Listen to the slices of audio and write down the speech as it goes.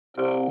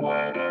The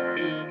weather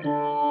in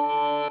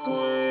Brooklyn.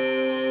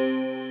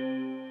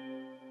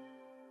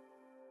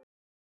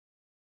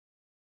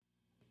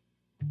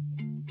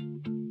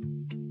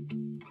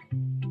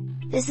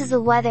 This is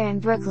the weather in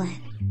Brooklyn.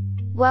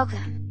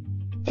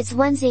 Welcome! It's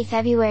Wednesday,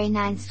 February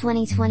 9th,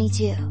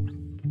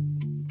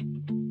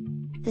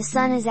 2022. The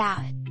sun is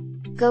out.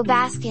 Go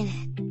bask in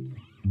it.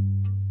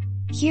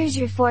 Here's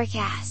your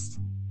forecast.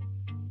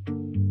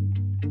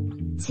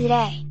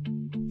 Today,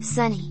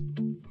 sunny.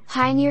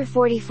 High near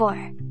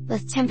 44,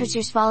 with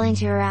temperatures falling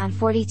to around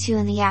 42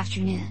 in the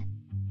afternoon.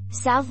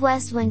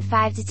 Southwest wind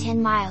 5 to 10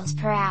 miles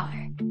per hour.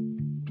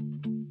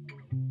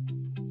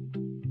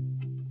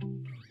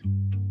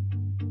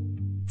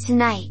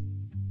 Tonight,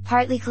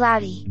 partly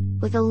cloudy,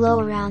 with a low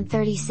around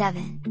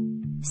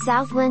 37.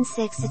 South wind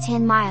 6 to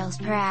 10 miles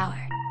per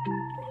hour.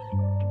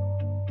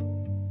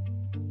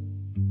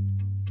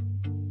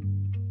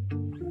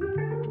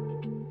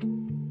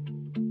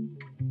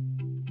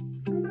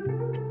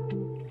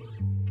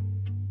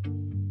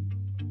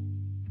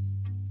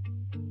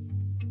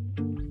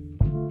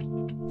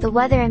 The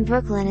Weather in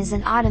Brooklyn is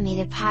an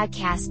automated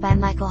podcast by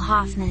Michael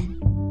Hoffman.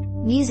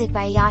 Music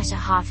by Yasha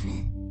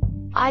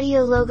Hoffman.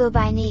 Audio logo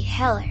by Nate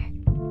Heller.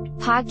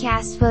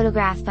 Podcast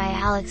photograph by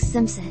Alex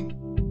Simpson.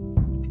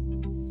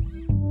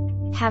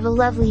 Have a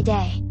lovely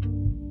day.